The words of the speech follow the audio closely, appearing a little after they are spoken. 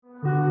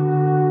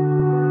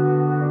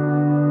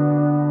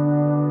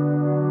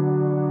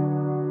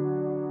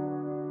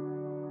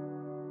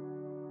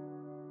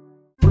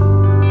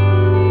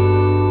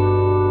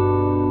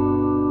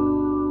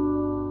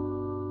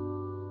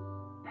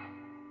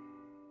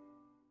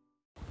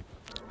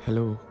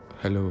Hello,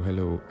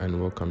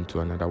 and welcome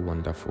to another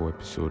wonderful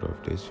episode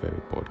of this very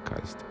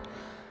podcast.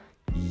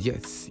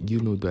 Yes,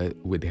 you know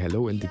that with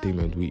Hello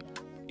Entertainment, we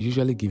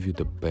usually give you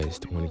the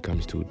best when it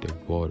comes to the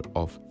world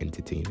of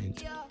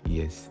entertainment.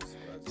 Yes,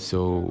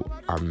 so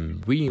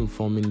I'm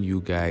re-informing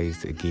you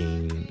guys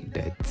again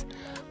that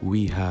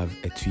we have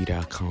a Twitter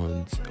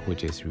account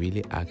which is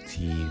really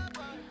active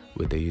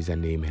with the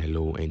username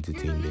Hello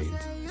Entertainment.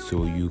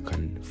 So you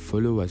can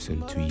follow us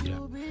on Twitter,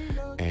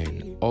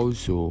 and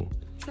also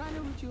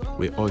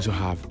we also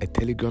have a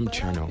Telegram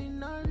channel.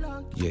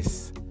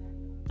 Yes,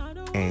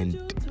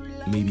 and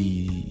maybe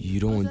you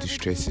don't want to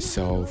stress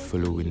yourself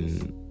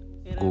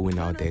going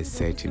out there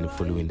searching,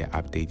 following the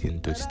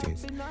updating those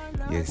things.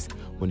 Yes,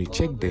 when you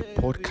check the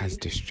podcast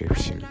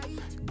description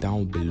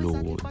down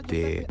below,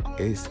 there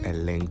is a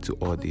link to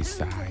all these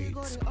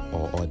sites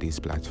or all these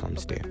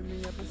platforms there.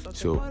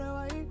 So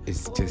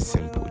it's just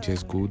simple.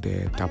 Just go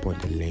there, tap on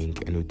the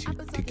link, and it will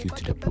take you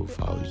to the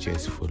profile. You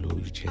just follow,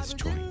 you just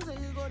join.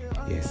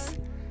 Yes.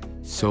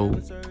 So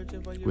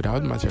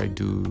without much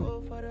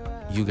ado,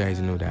 you guys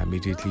know that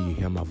immediately you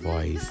hear my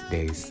voice,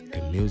 there's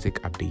a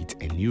music update,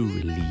 a new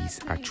release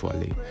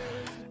actually,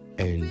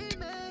 and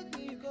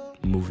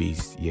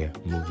movies,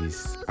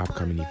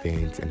 upcoming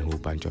events, and a whole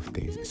bunch of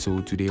things.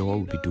 So today what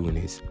we'll be doing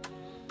is,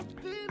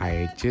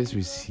 I just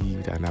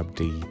received an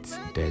update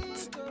that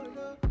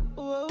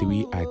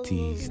three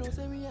artists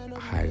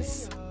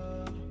has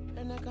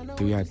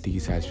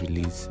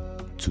released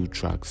 2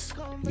 tracks.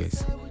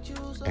 Yes,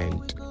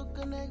 and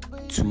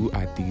 2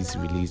 artists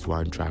released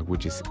 1 track,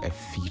 which is a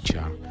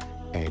feature,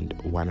 and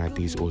 1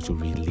 artist also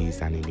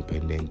released an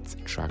independent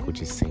track,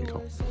 which is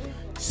single.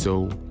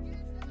 So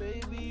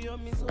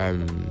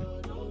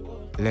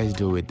let's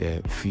do with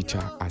the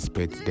feature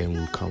aspect, then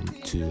we'll come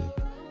to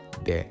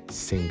the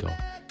single.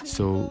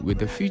 So with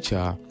the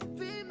feature,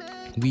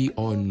 we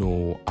all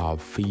know our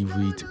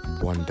favorite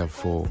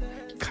wonderful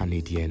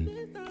Canadian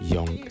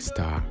young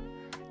star,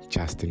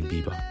 Justin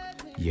Bieber.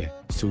 Yeah,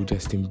 so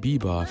Justin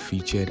Bieber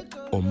featured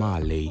Omah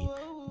Lay,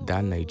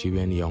 that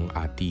Nigerian young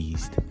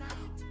artist,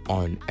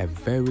 on a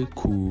very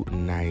cool,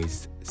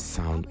 nice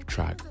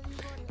soundtrack.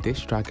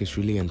 This track is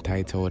really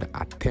entitled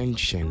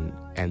Attention,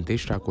 and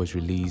this track was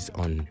released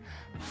on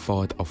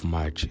 4th of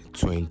March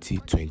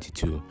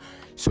 2022.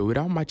 So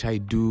without much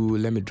ado,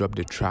 let me drop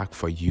the track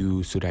for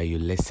you so that you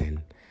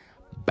listen.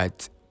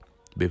 But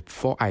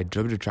before I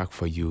drop the track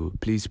for you,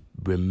 please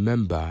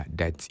remember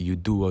that you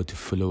do well to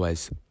follow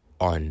us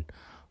on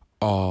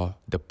or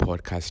the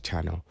podcast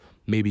channel.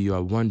 Maybe you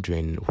are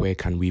wondering, where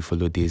can we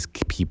follow these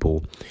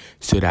people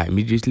so that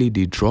immediately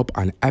they drop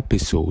an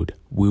episode,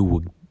 we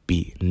will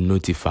be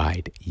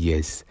notified?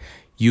 Yes,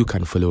 you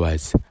can follow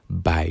us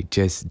by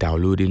just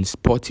downloading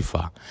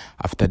Spotify.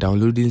 After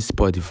downloading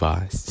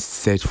Spotify,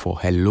 search for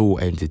Hello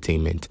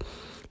Entertainment.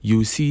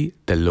 You see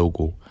the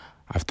logo.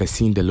 After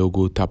seeing the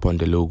logo, tap on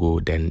the logo,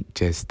 then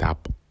just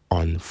tap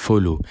on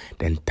follow,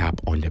 then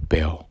tap on the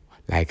bell,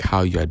 like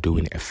how you are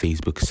doing a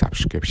Facebook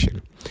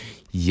subscription.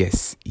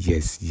 Yes.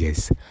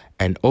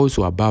 And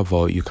also, above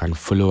all, you can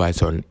follow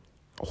us on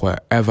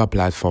wherever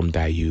platform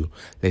that you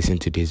listen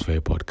to this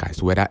very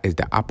podcast, whether it's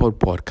the Apple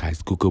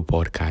Podcast, Google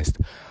Podcast,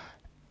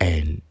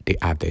 and the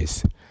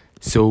others.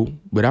 So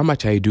without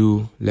much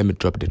ado, let me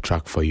drop the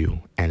track for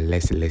you and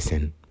let's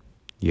listen.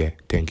 Yeah,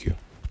 thank you.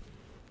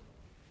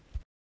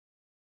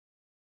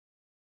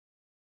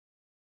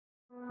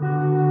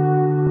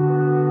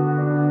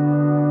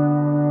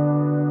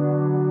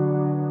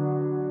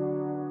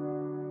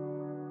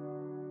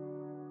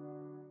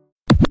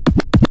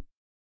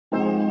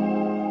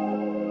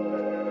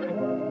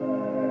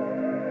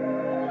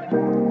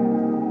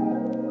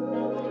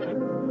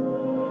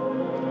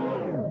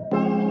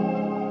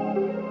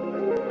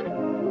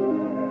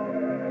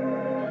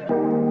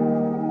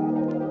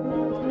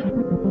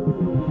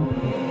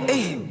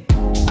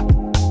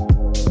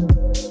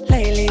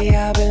 Lately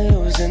I've been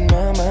losing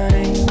my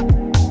mind.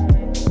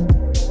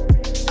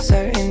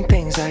 Certain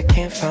things I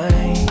can't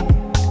find.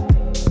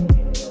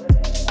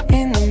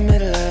 In the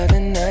middle of the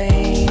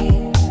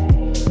night,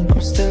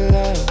 I'm still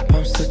up,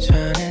 I'm still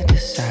trying to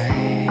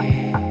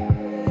decide.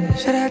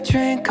 Should I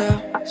drink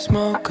up,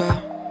 smoke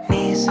up,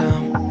 need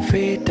some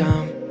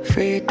freedom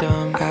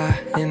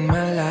in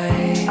my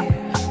life?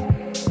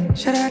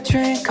 Should I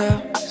drink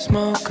up,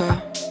 smoke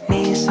up,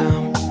 need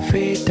some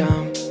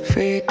freedom?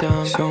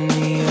 Show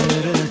me a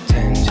little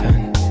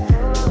attention,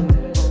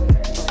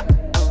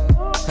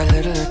 a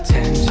little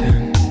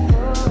attention.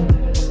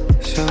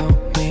 Show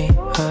me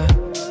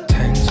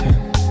attention,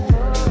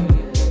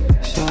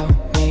 show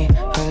me a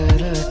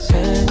little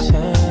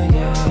attention,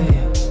 yeah.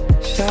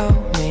 Show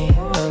me a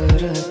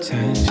little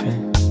attention.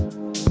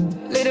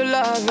 Little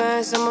love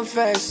and some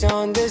affection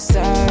on this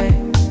side.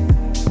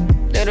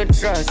 Little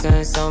trust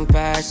and some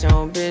passion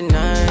would be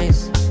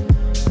nice.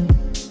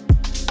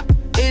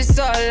 It's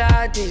all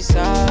I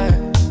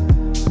desire.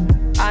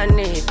 I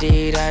need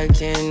it, I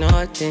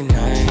cannot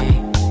deny.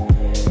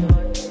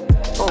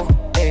 Oh,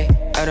 hey,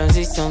 I don't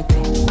see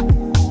something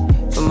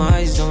for my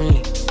eyes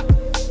only.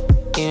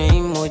 You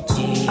know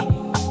emoji,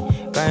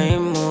 got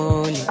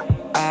emoji.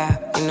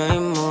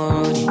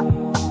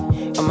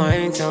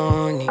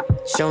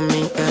 Show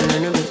me a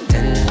little bit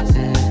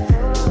tender.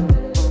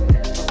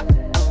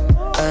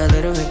 A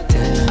little bit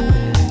tender.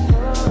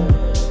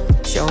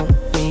 Show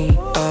me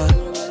a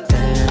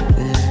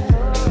tender.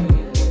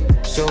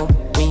 Show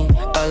me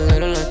a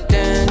little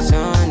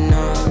attention.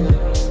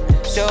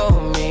 Show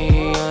me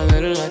a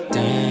little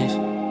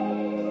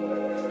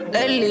attention.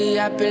 Lately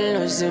I've been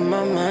losing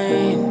my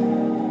mind,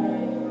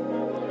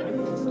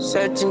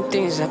 searching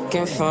things I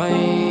can't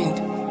find.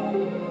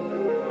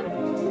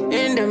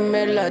 In the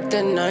middle of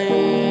the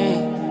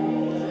night,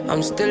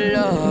 I'm still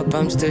up,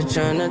 I'm still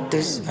trying to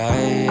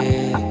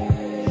decide.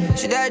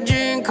 Should I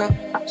drink up,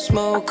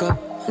 smoke up?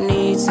 I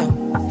need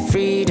some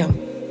freedom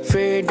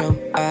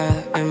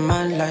in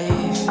my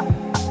life.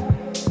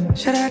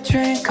 Should I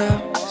drink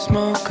up,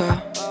 smoke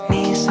up?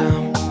 Need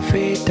some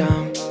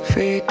freedom.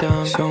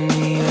 Show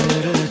me a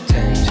little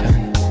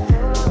attention,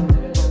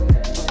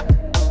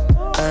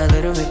 a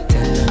little bit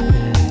tender.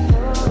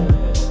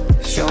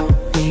 Show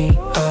me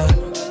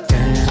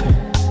attention.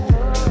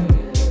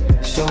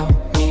 Show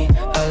me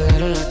a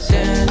little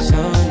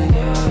attention,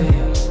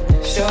 yeah.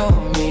 Show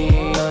me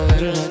a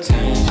little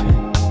attention.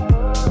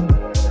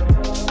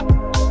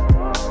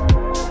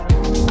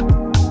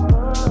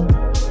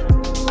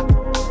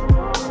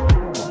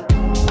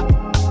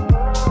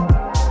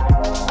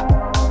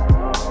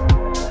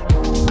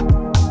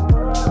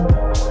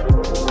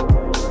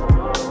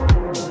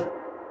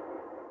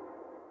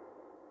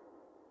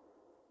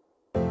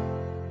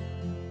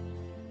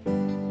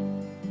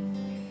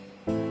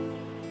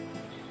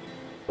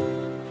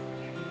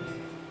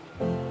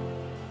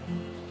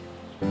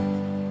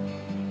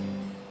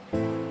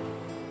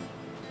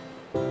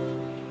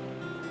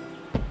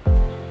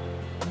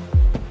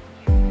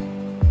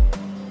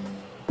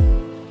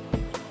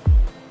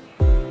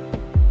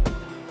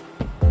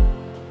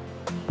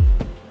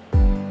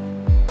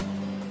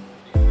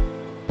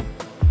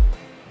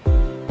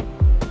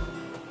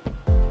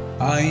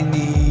 I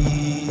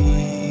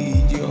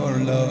need your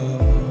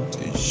love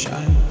to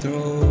shine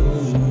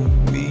through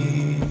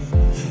me,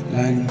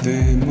 like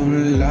the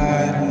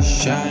moonlight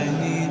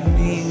shining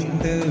in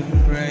the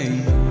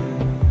rain.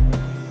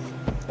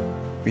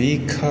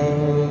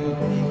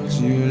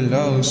 Because your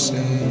love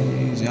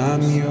says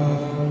I'm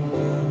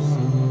yours.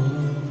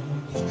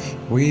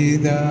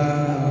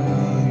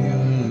 Without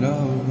your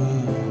love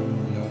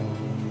I'm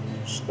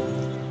lost.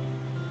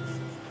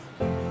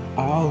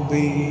 I'll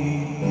be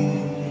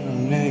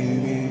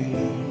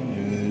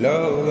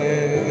love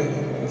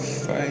and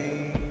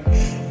fate,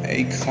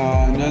 a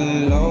kind of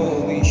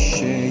love we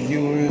share.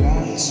 You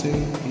like to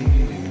be.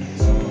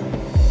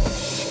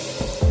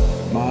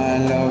 My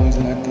love is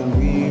like a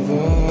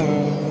river.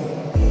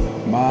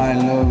 My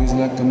love is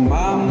like a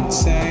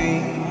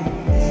mountain.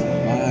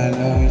 My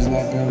love is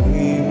like a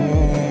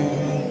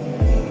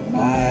river.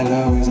 My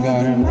love has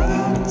got a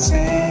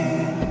mountain.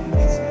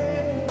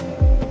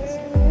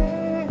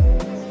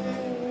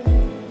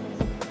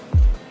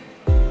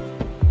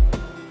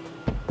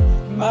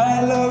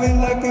 My love is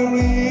like a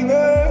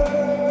river.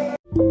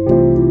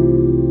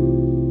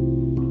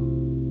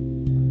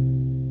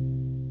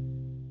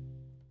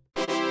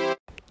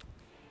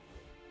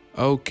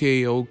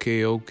 Okay.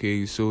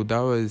 So that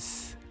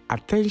was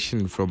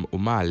Attention from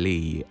Omah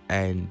Lay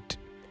and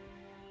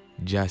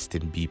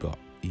Justin Bieber.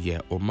 Yeah,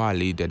 Omah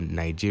Lay, the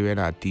Nigerian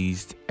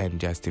artist, and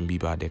Justin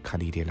Bieber, the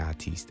Canadian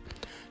artist.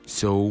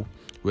 So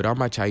without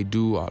much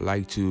ado, I'd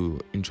like to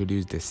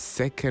introduce the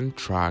second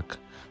track,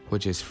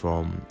 which is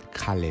from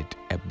Khaled,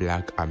 a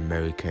Black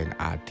American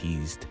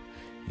artist.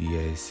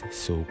 Yes,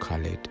 so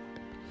Khaled.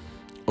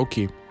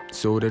 Okay,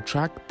 so the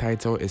track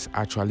title is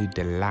actually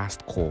The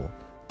Last Call.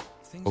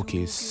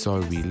 Okay,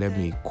 sorry, let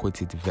me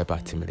quote it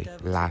verbatimly.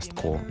 Last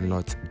Call,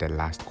 not The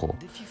Last Call.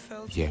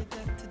 Yeah,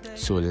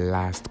 so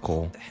Last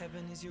Call.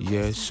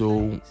 Yeah,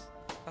 so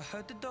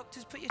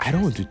I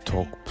don't want to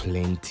talk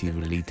plenty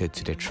related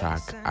to the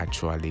track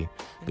actually,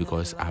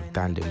 because I've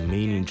done the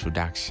main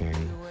introduction.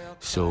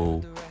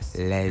 So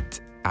let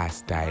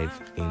us dive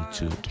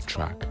into the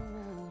track.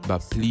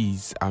 But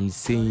please, I'm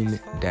saying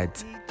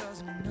that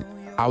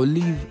I'll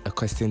leave a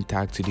question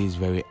tag to this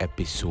very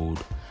episode.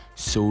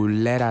 So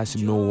let us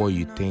know what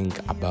you think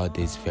about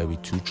these very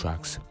two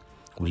tracks.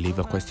 We'll leave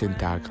a question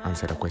tag,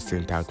 answer the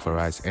question tag for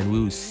us, and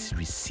we'll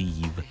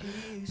receive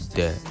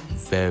the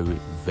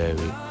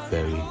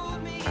very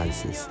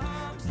answers.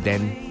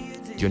 Then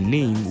your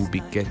name will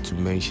be get to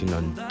mention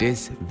on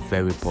this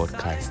very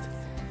podcast.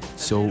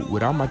 So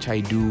without much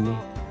ado,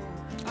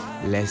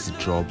 let's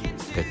drop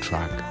the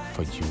track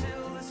for you.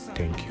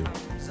 Thank you.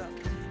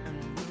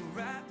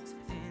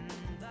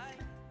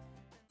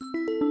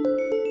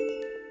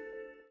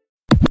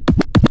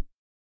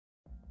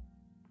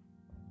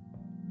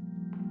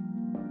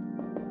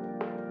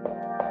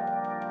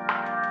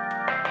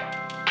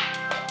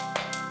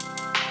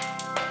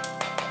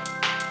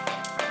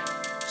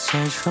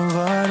 Search for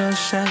what'll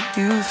set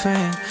you free.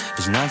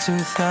 It's not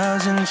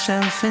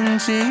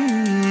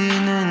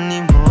 2017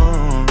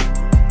 anymore.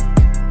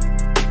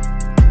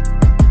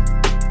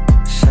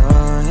 So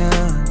you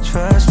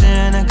trust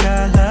in a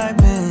guy like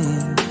me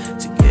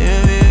to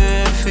give you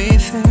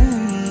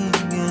everything.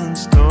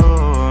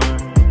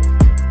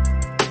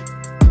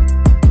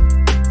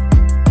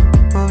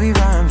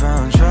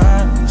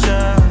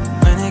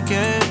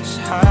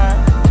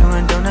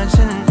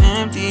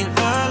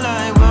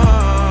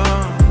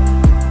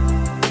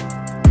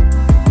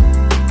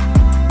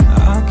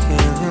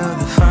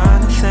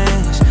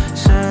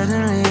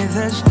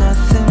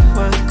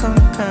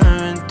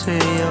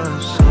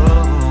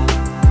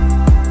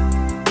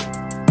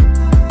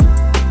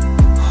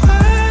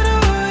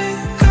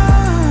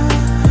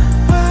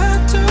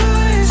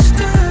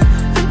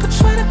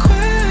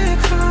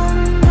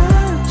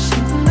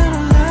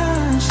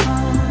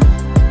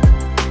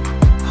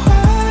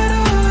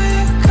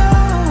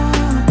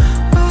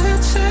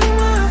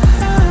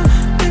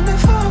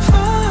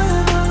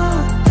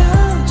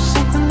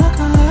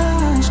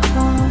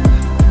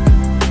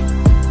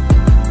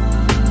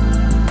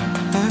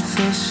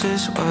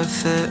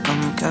 with it,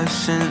 I'm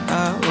guessing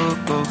I will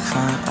go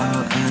find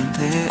out in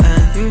the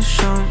end. You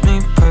show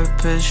me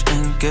purpose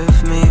and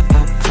give me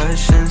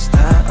oppressions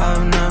that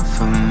I've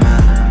never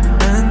met.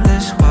 In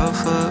this world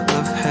full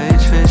of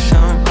hatred,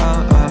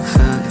 somehow I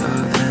feel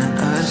your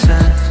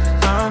innocence.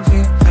 I'll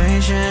be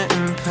patient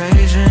and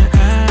patient,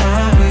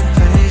 I'll be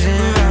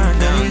patient and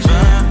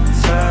patient.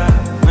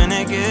 When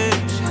it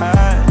gets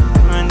hot,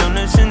 when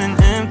donuts in an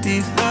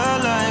empty feel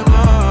like whoa.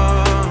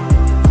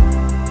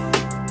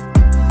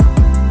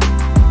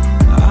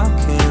 I'll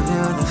give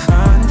you the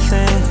fine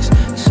things.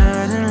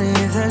 Suddenly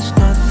there's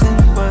nothing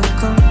worth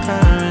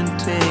comparing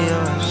to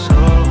your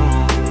soul.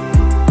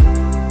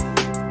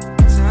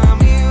 Tell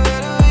me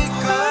where do we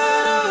go?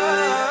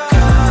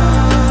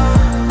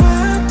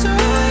 Where do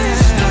we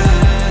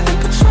start? In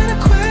between a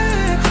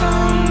quick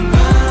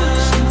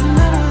romance, something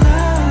that'll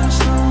last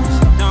long.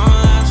 Don't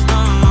last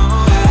long.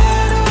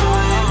 Where do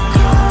we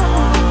go?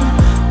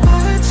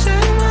 Will you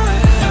take my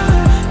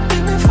hand?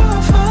 Leave me for a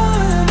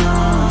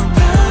final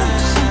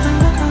dance, something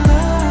that can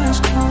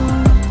last long.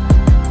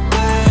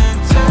 Where do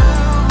we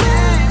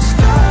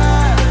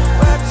start?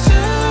 Where do we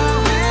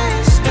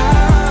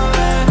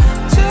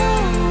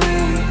start?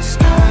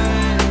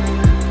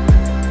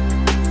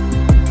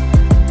 Where do we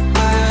start?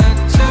 Where do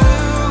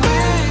we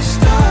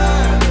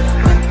start?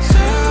 Where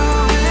do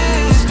we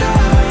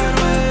start?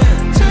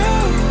 Where do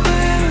we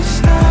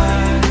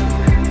start?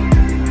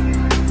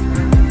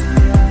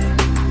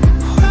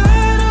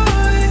 Where do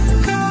we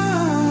go?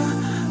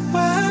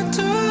 Where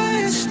do we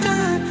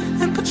stand?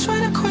 In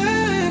between a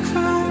quick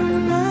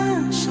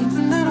romance,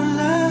 something that'll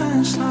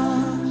last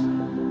long.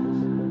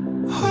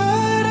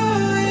 Where do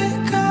we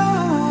go?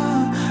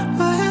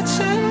 Will you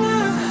take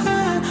my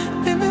hand?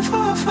 Leave me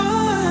for a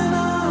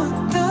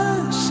final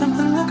dance,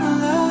 something like a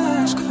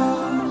last call.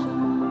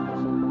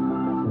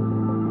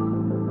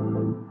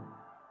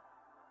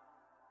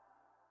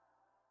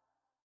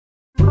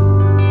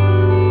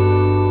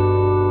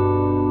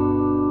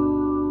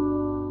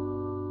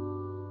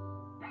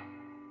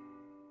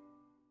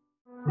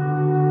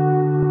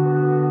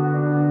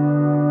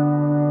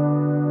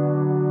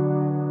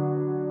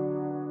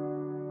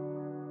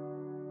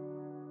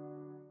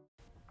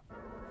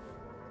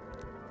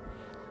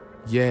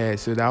 Yeah,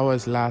 so that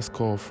was last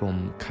call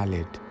from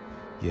Khaled.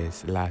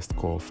 Yes, last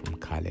call from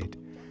Khaled.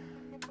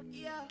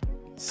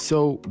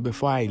 So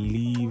before I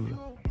leave,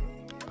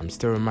 I'm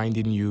still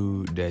reminding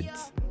you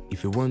that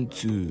if you want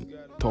to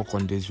talk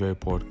on this very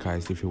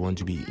podcast, if you want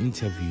to be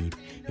interviewed,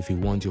 if you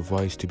want your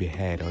voice to be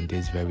heard on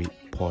this very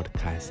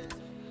podcast,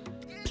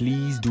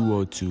 please do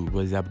well to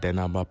WhatsApp the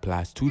number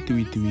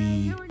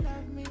 +233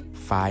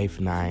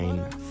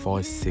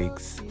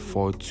 5946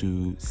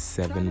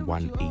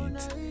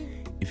 42718.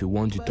 If you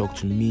want to talk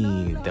to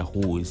me, the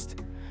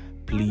host,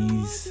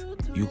 please,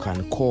 you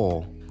can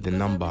call the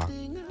number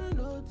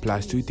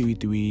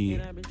 +233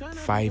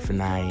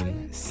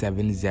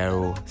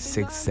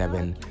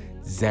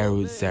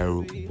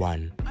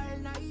 597067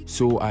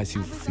 So as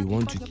if you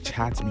want to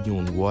chat me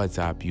on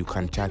WhatsApp, you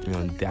can chat me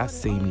on that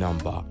same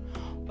number,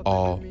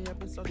 or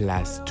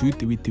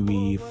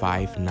 +233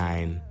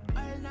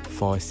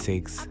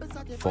 5946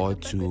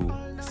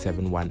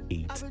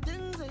 42718.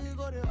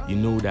 You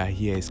know that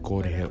here is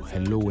called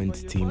Hello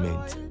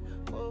Entertainment,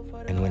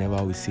 and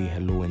whenever we say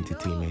Hello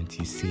Entertainment,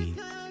 you see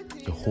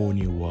a whole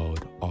new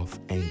world of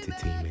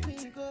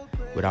entertainment.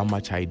 Without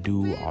much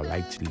ado, I'd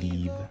like to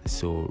leave.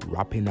 So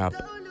wrapping up,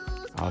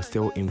 I'll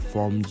still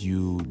inform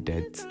you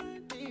that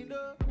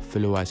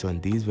follow us on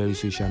these very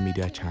social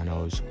media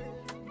channels,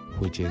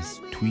 which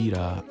is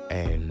Twitter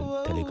and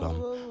Telegram,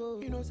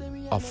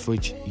 of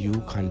which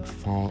you can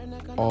find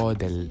all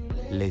the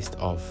list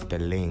of the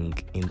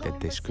link in the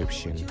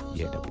description,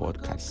 the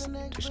podcast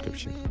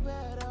description.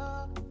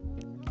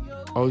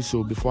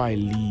 Also, before I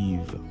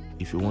leave,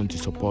 if you want to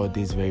support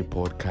this very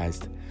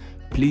podcast,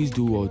 please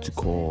do well to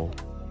call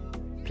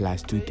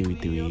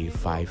 +233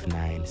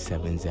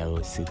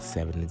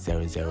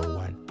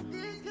 59706701,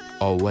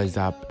 or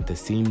WhatsApp the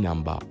same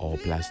number, or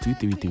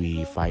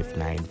 +233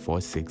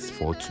 5946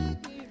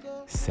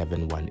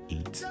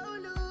 42718.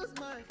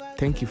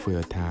 Thank you for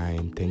your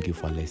time. Thank you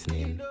for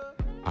listening.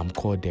 I'm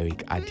called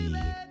Derek Adi,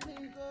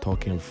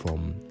 talking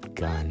from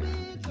Ghana.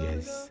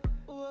 Yes,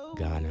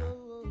 Ghana.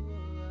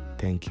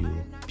 Thank you.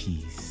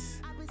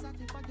 Peace.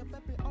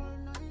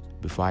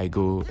 Before I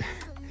go,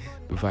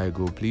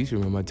 please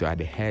remember to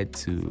adhere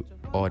to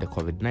all the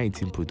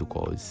COVID-19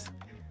 protocols,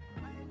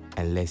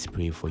 and let's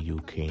pray for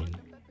Ukraine.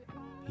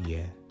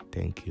 Yeah,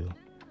 thank you.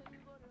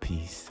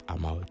 Peace.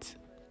 I'm out.